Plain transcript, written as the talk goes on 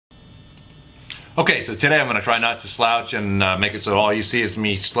Okay, so today I'm going to try not to slouch and make it so all you see is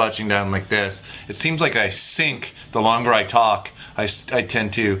me slouching down like this. It seems like I sink the longer I talk. I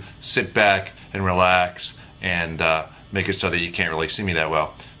tend to sit back and relax and make it so that you can't really see me that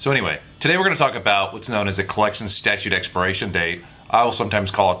well. So anyway, today we're going to talk about what's known as a collection statute expiration date. I will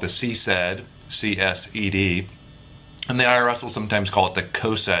sometimes call it the CSED, C-S-E-D, and the IRS will sometimes call it the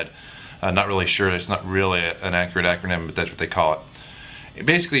COSED. Not really sure, it's not really an accurate acronym, but that's what they call it.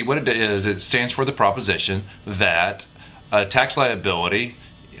 Basically what it is, it stands for the proposition that a tax liability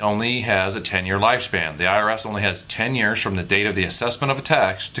only has a 10-year lifespan. The IRS only has 10 years from the date of the assessment of a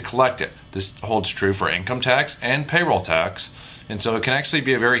tax to collect it. This holds true for income tax and payroll tax, and so it can actually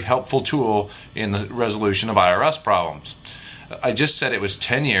be a very helpful tool in the resolution of IRS problems. I just said it was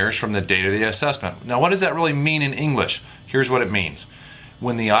 10 years from the date of the assessment. Now, what does that really mean in English? Here's what it means.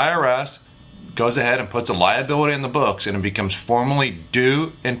 When the IRS goes ahead and puts a liability in the books and it becomes formally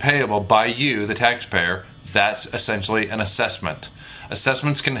due and payable by you, the taxpayer, that's essentially an assessment.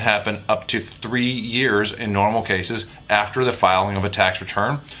 Assessments can happen up to 3 years in normal cases after the filing of a tax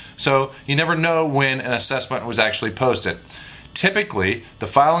return. So you never know when an assessment was actually posted. Typically, the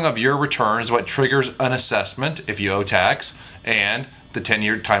filing of your return is what triggers an assessment if you owe tax, and the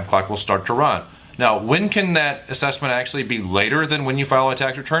 10-year time clock will start to run. Now, when can that assessment actually be later than when you file a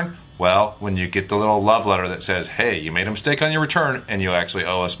tax return? Well, when you get the little love letter that says, hey, you made a mistake on your return and you actually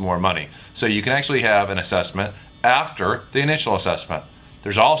owe us more money. So you can actually have an assessment after the initial assessment.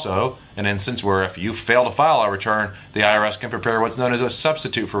 There's also an instance where if you fail to file a return, the IRS can prepare what's known as a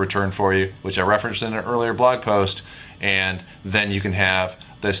substitute for return for you, which I referenced in an earlier blog post, and then you can have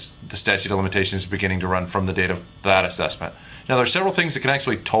the statute of limitations beginning to run from the date of that assessment. Now, there are several things that can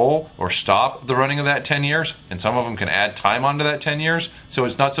actually toll or stop the running of that 10 years, and some of them can add time onto that 10 years. So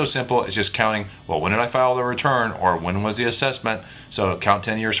it's not so simple as just counting, well, when did I file the return, or when was the assessment? So count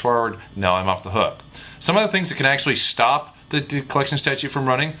 10 years forward, now I'm off the hook. Some of the things that can actually stop the collection statute from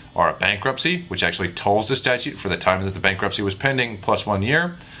running are a bankruptcy, which actually tolls the statute for the time that the bankruptcy was pending plus 1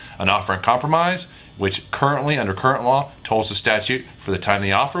 year. An offer in compromise, which currently, under current law, tolls the statute for the time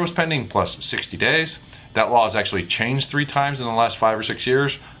the offer was pending plus 60 days. That law has actually changed 3 times in the last 5 or 6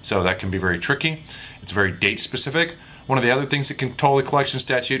 years, so that can be very tricky. It's very date specific. One of the other things that can toll the collection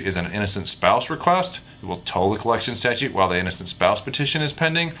statute is an innocent spouse request. It will toll the collection statute while the innocent spouse petition is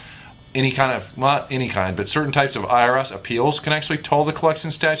pending. Any kind of, not any kind, but certain types of IRS appeals can actually toll the collection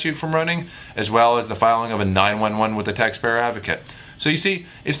statute from running, as well as the filing of a 911 with the taxpayer advocate. So you see,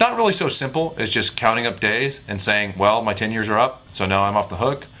 it's not really so simple as just counting up days and saying, well, my 10 years are up, so now I'm off the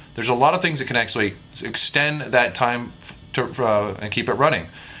hook. There's a lot of things that can actually extend that time and keep it running.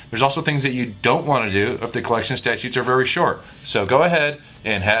 There's also things that you don't want to do if the collection statutes are very short. So go ahead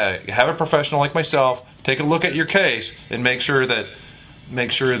and have a professional like myself take a look at your case and make sure that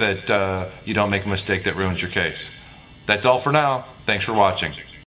you don't make a mistake that ruins your case. That's all for now. Thanks for watching.